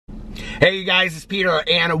Hey you guys, it's Peter,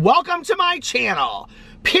 and welcome to my channel,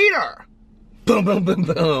 Peter, boom, boom, boom,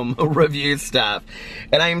 boom, review stuff.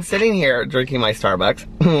 And I am sitting here drinking my Starbucks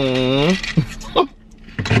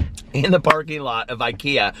in the parking lot of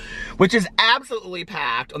Ikea, which is absolutely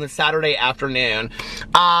packed on the Saturday afternoon.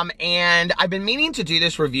 And I've been meaning to do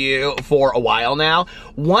this review for a while now.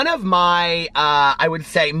 One of my, I would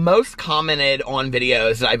say, most commented on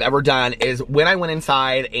videos that I've ever done is when I went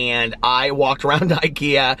inside and I walked around to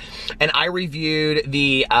Ikea and I reviewed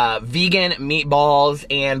the vegan meatballs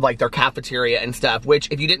and like their cafeteria and stuff, which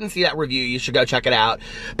if you didn't see that review, you should go check it out.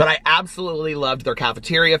 But I absolutely loved their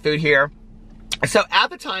cafeteria food here. So at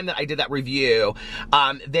the time that I did that review,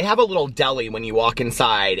 they have a little deli when you walk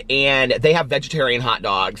inside, and they have vegetarian hot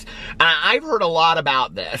dogs. And I've heard a lot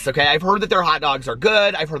about this, okay? I've heard that their hot dogs are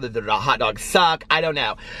good. I've heard that their hot dogs suck. I don't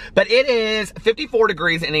know. But it is 54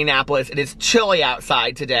 degrees in Indianapolis. It is chilly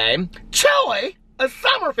outside today. Chilly? A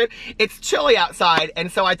summer fit. It's chilly outside,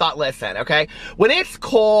 and so I thought, listen, okay? When it's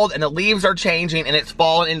cold and the leaves are changing and it's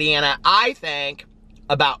fall in Indiana, I think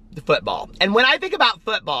about the football. And when I think about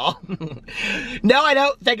football, no, I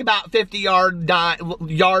don't think about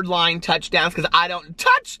 50-yard line touchdowns, because I don't,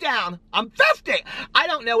 touchdown, I'm 50. I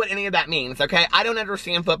don't know what any of that means, okay? I don't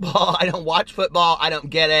understand football. I don't watch football. I don't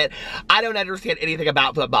get it. I don't understand anything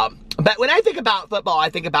about football. But when I think about football, I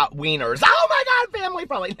think about wieners. Oh my God, family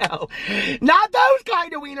friendly. No, not those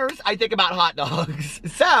kind of wieners. I think about hot dogs.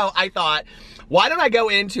 So I thought, why don't I go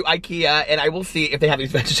into Ikea and I will see if they have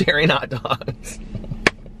these vegetarian hot dogs.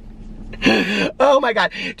 Oh my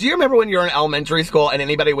God. Do you remember when you were in elementary school and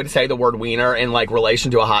anybody would say the word wiener in like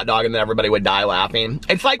relation to a hot dog and then everybody would die laughing?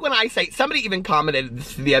 It's like when I say, somebody even commented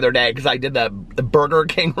this the other day because I did the Burger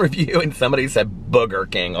King review and somebody said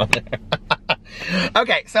Booger King on there.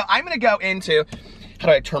 Okay, so I'm going to go into, how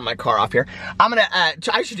do I turn my car off here? I'm going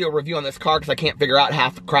to, I should do a review on this car because I can't figure out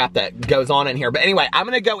half the crap that goes on in here. But anyway, I'm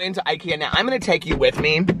going to go into Ikea now. I'm going to take you with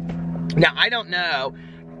me. Now, I don't know.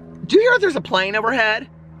 Do you hear there's a plane overhead?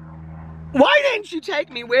 Why didn't you take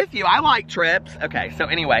me with you? I like trips. Okay, so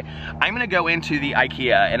anyway, I'm gonna go into the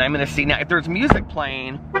Ikea and I'm gonna see now if there's music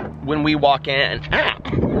playing when we walk in.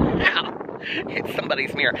 Ow. It's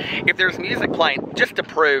somebody's mirror. If there's music playing, just to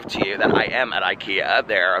prove to you that I am at Ikea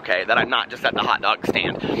there, okay, that I'm not just at the hot dog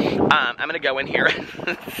stand, I'm gonna go in here and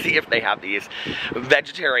see if they have these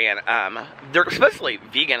vegetarian, they're supposedly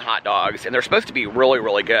vegan hot dogs, and they're supposed to be really,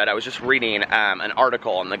 really good. I was just reading an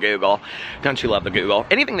article on the Google. Don't you love the Google?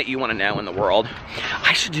 Anything that you want to know in the world,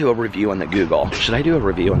 I should do a review on the Google. Should I do a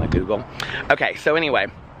review on the Google? Okay, so anyway,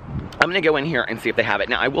 I'm gonna go in here and see if they have it.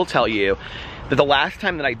 Now, I will tell you that the last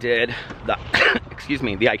time that I did the, excuse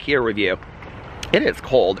me, the Ikea review, it is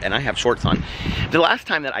cold and I have shorts on. The last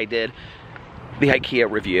time that I did the Ikea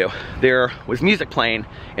review, there was music playing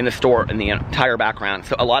in the store in the entire background.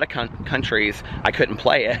 So a lot of countries, I couldn't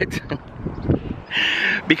play it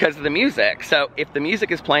because of the music. So if the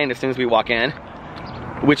music is playing as soon as we walk in,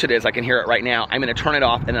 which it is, I can hear it right now, I'm gonna turn it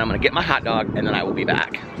off and then I'm gonna get my hot dog and then I will be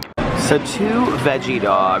back. So 2 veggie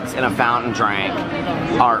dogs and a fountain drink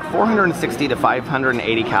are 460 to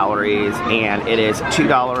 580 calories, and it is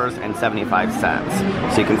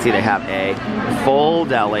 $2.75. So you can see they have a full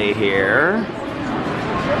deli here,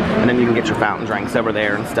 and then you can get your fountain drinks over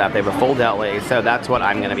there and stuff. They have a full deli, so that's what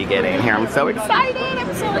I'm gonna be getting here. I'm so excited,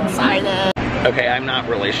 I'm so excited. Okay, I'm not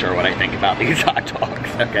really sure what I think about these hot dogs,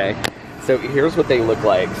 okay? So here's what they look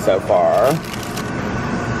like so far.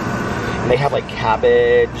 And they have like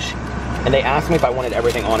cabbage. And they asked me if I wanted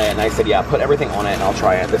everything on it, and I said, yeah, put everything on it and I'll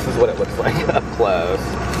try it. This is what it looks like up close.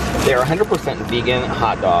 They're 100% vegan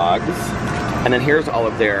hot dogs. And then here's all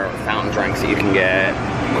of their fountain drinks that you can get.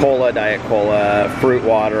 Cola, Diet Cola, fruit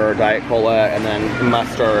water, Diet Cola, and then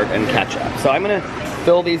mustard and ketchup. So I'm gonna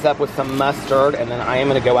fill these up with some mustard, and then I am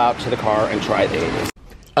gonna go out to the car and try these.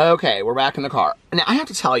 Okay, we're back in the car. Now, I have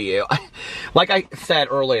to tell you, like I said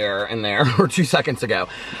earlier in there, or 2 seconds ago,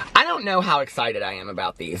 I don't know how excited I am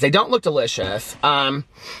about these. They don't look delicious.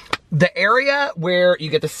 The area where you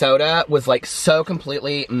get the soda was like so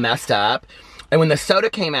completely messed up. And when the soda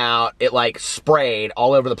came out, it like sprayed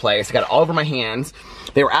all over the place. I got it all over my hands.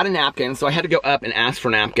 They were out of napkins, so I had to go up and ask for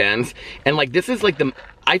napkins. And like, this is like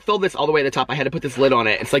I filled this all the way to the top. I had to put this lid on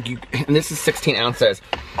it. It's like and this is 16 ounces.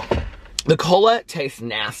 The cola tastes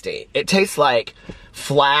nasty. It tastes like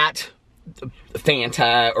flat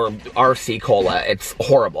Fanta or RC cola. It's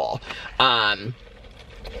horrible.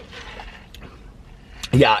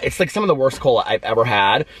 Yeah, it's like some of the worst cola I've ever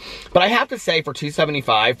had. But I have to say, for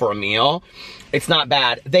 $2.75 for a meal, it's not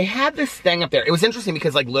bad. They had this thing up there. It was interesting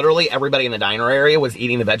because like literally everybody in the diner area was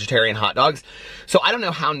eating the vegetarian hot dogs. So I don't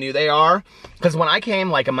know how new they are, because when I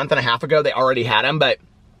came like a month and a half ago, they already had them, but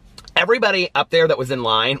everybody up there that was in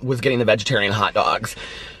line was getting the vegetarian hot dogs.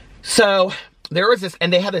 So there was this,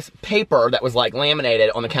 and they had this paper that was like laminated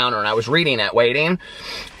on the counter, and I was reading it, waiting.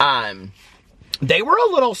 They were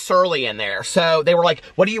a little surly in there. So they were like,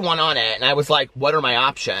 what do you want on it? And I was like, what are my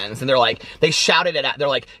options? And they're like, they shouted it out. They're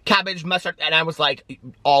like, cabbage, mustard. And I was like,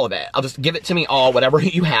 all of it. I'll just give it to me all, whatever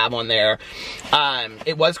you have on there.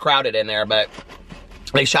 It was crowded in there, but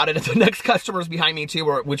they shouted at the next customers behind me too,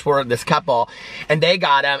 which were this couple, and they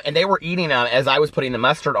got them, and they were eating them as I was putting the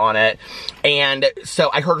mustard on it. And so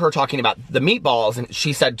I heard her talking about the meatballs, and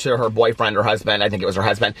she said to her boyfriend or husband, I think it was her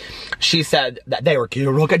husband, she said that they were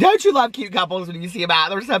cute. Real good. Don't you love cute couples when you see them out?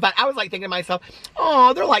 They're so fun. I was like thinking to myself,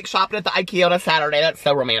 oh, they're like shopping at the Ikea on a Saturday. That's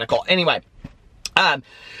so romantical. Anyway.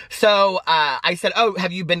 So I said, oh,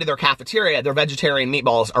 have you been to their cafeteria? Their vegetarian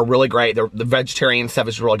meatballs are really great. The vegetarian stuff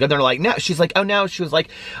is really good. They're like, no. She's like, oh, no. She was like,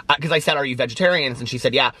 because I said, are you vegetarians? And she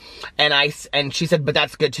said, yeah. And she said, but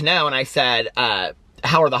that's good to know. And I said,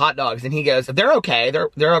 how are the hot dogs? And he goes, they're okay.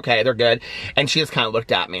 They're okay. They're good. And she just kind of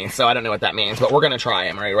looked at me. So I don't know what that means, but we're going to try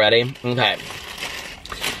them. Are you ready? Okay.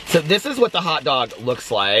 So this is what the hot dog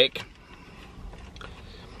looks like.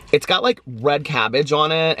 It's got like red cabbage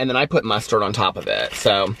on it, and then I put mustard on top of it.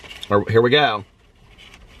 So, here we go.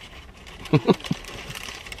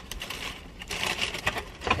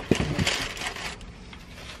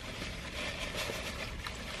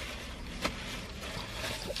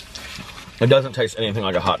 It doesn't taste anything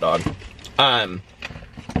like a hot dog.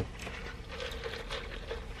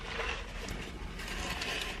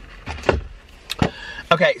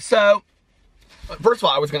 Okay, so, first of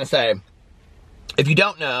all, I was gonna say, if you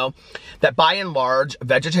don't know, that by and large,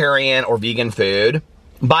 vegetarian or vegan food,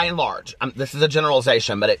 by and large, this is a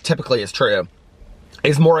generalization, but it typically is true,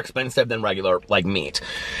 is more expensive than regular, like, meat.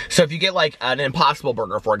 So if you get, like, an Impossible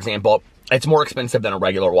Burger, for example, it's more expensive than a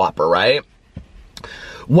regular Whopper, right?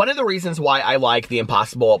 One of the reasons why I like the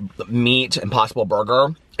Impossible Burger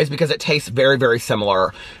is because it tastes very, very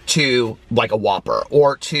similar to, like, a Whopper,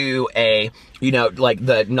 or to a, you know, like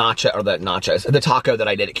the taco that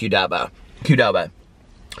I did at Qdoba.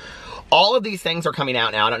 All of these things are coming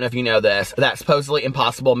out now. I don't know if you know this, that supposedly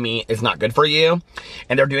Impossible meat is not good for you.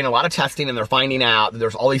 And they're doing a lot of testing, and they're finding out that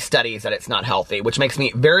there's all these studies that it's not healthy, which makes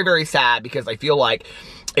me very, very sad, because I feel like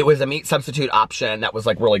it was a meat substitute option that was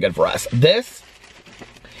like really good for us. This,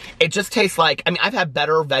 it just tastes like, I mean, I've had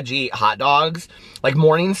better veggie hot dogs. Like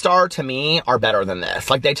Morningstar, to me, are better than this.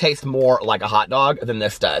 Like, they taste more like a hot dog than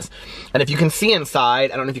this does. And if you can see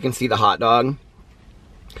inside, I don't know if you can see the hot dog,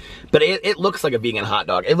 but it looks like a vegan hot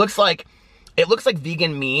dog. It looks like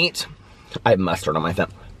vegan meat. I have mustard on my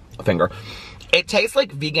finger. It tastes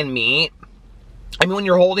like vegan meat. I mean, when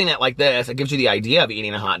you're holding it like this, it gives you the idea of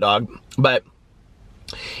eating a hot dog, but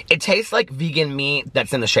it tastes like vegan meat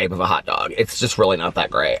that's in the shape of a hot dog. It's just really not that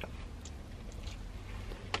great.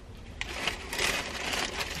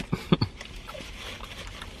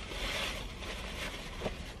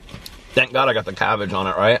 Thank God I got the cabbage on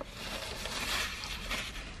it, right?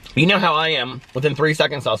 You know how I am. Within 3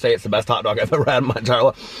 seconds, I'll say it's the best hot dog I've ever had in my entire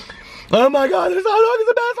life. Oh my God, this hot dog is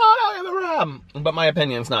the best hot dog I've ever had. But my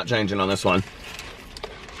opinion's not changing on this one.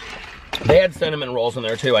 They had cinnamon rolls in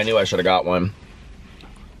there too. I knew I should have got one.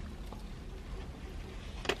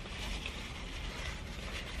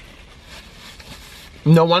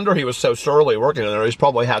 No wonder he was so surly working in there. He's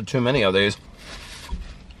probably had too many of these.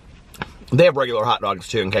 They have regular hot dogs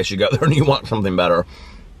too, in case you go there and you want something better.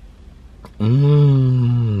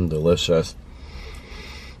 Mmm, delicious.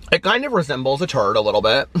 It kind of resembles a turd a little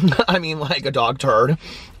bit. I mean, like a dog turd.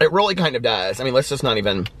 It really kind of does. I mean, let's just not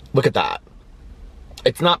even look at that.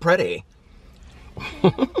 It's not pretty.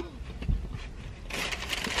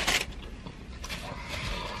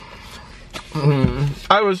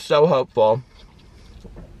 I was so hopeful.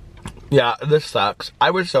 Yeah, this sucks.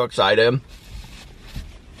 I was so excited.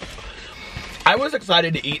 I was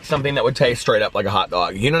excited to eat something that would taste straight up like a hot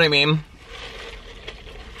dog. You know what I mean?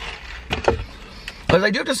 Because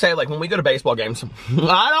I do have to say, like, when we go to baseball games,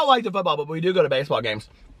 I don't like the football, but we do go to baseball games.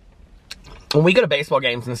 When we go to baseball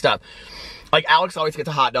games and stuff, like, Alex always gets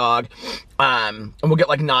a hot dog, and we'll get,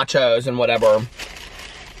 like, nachos and whatever,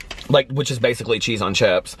 like, which is basically cheese on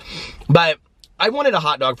chips. But I wanted a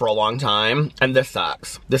hot dog for a long time, and this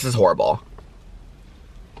sucks. This is horrible.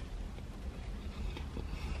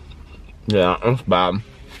 Yeah, it's bad.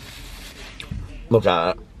 Look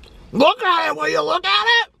at it. Look at it! Will you look at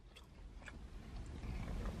it?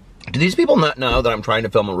 Do these people not know that I'm trying to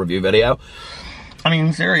film a review video? I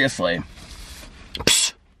mean, seriously.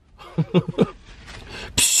 Psh.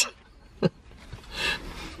 Psh.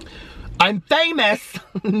 I'm famous.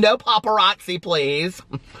 No paparazzi, please.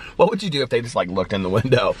 What would you do if they just like looked in the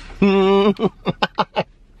window?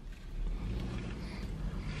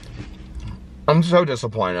 I'm so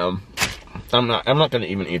disappointed. I'm not gonna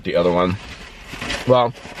even eat the other one.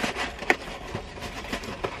 Well,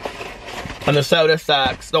 and the soda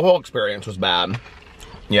sucks. The whole experience was bad.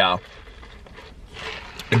 Yeah.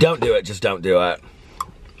 Don't do it, just don't do it.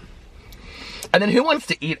 And then who wants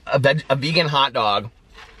to eat a vegan hot dog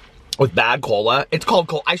with bad cola? It's called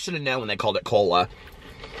cola. I should have known when they called it cola.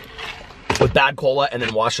 With bad cola and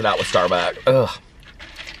then wash it out with Starbucks. Ugh.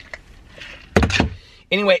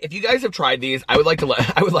 Anyway, if you guys have tried these, I would like to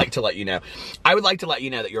let you know. I would like to let you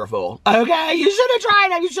know that you're a fool. Okay, you should have tried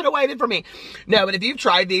them. You should have waited for me. No, but if you've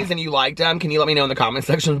tried these and you liked them, can you let me know in the comment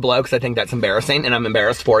section below? Because I think that's embarrassing and I'm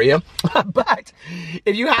embarrassed for you. But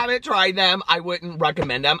if you haven't tried them, I wouldn't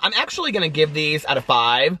recommend them. I'm actually going to give these out of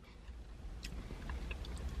 5.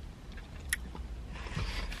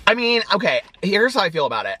 I mean, okay, here's how I feel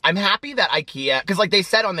about it. I'm happy that Ikea, because like they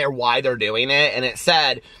said on there why they're doing it, and it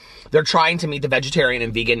said they're trying to meet the vegetarian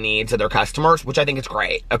and vegan needs of their customers, which I think is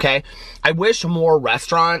great, okay? I wish more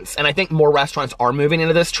restaurants, and I think more restaurants are moving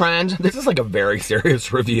into this trend. This is like a very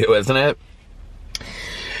serious review, isn't it?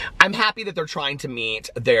 I'm happy that they're trying to meet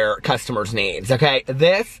their customers' needs, okay?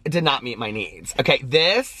 This did not meet my needs, okay?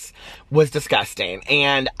 This was disgusting,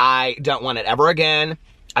 and I don't want it ever again.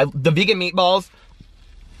 The vegan meatballs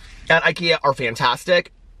at Ikea are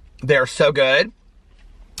fantastic. They're so good.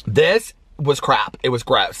 This was crap. It was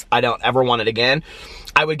gross. I don't ever want it again.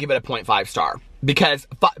 I would give it a 0.5 star because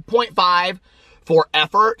 0.5 for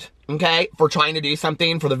effort, okay, for trying to do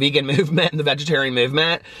something for the vegan movement and the vegetarian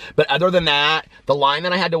movement. But other than that, the line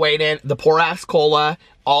that I had to wait in, the poor ass cola,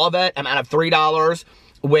 all of it, I'm out of $3,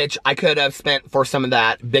 which I could have spent for some of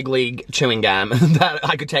that big league chewing gum that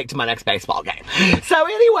I could take to my next baseball game. So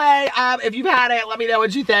anyway, if you've had it, let me know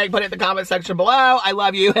what you think. Put it in the comment section below. I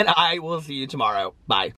love you, and I will see you tomorrow. Bye.